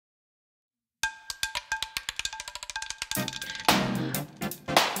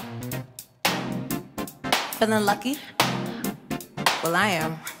feeling lucky? Well, I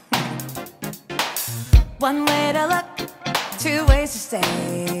am. One way to look, two ways to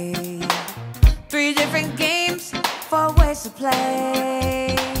stay. Three different games, four ways to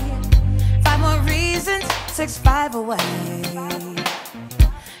play. Five more reasons, 6, 5 away.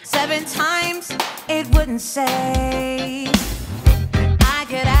 7 times, it wouldn't say. I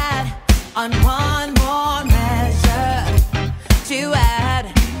could add on one more measure to add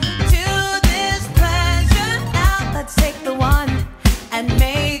to this pleasure. Now let's take the one and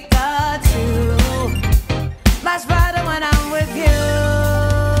make the 2. Life's brighter when I'm with you.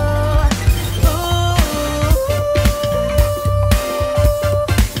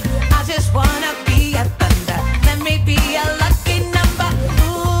 Wanna be a thunder, let me be a lucky number.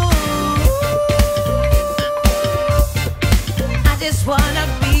 Ooh, I just wanna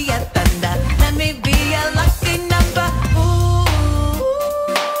be a thunder, let me be a lucky number. Ooh,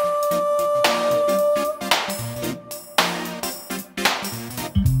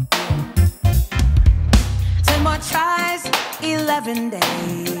 10 more tries, 11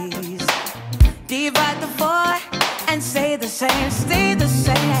 days. Divide the 4 and say the same, stay the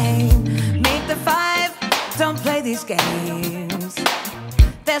same. Make the 5, don't play these games.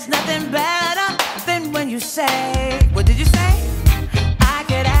 There's nothing better than when you say, what did you say? I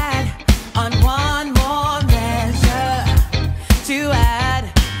could add on one more measure to add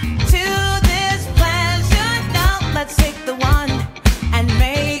to this pleasure. Now let's take the 1 and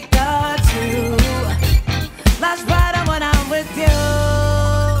make the 2. Life's brighter when I'm with you.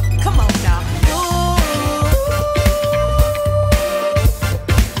 Come on now.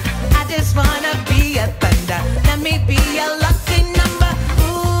 Just wanna be a thunder, let me be a lucky number.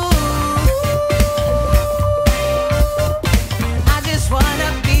 Ooh, I just wanna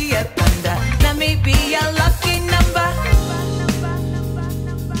be a thunder, let me be a lucky number.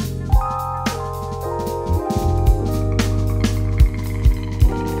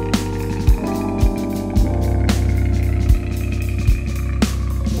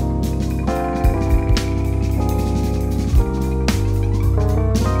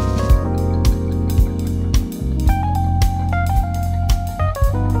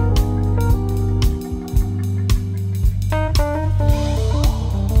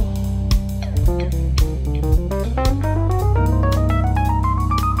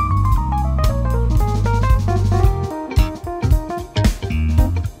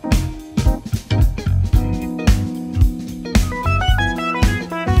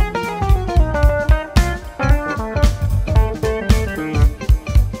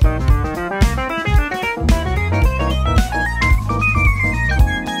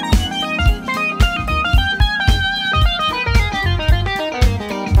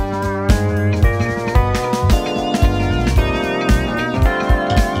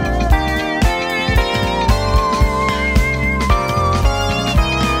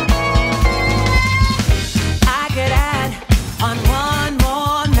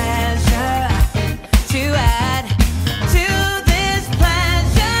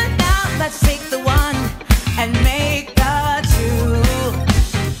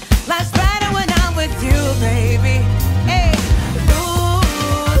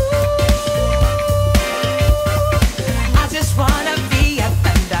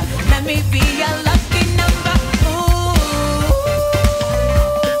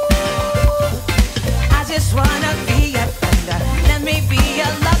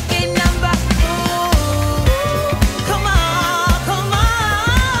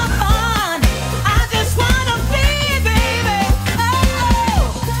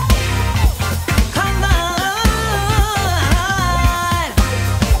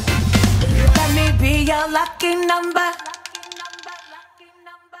 Lucky number.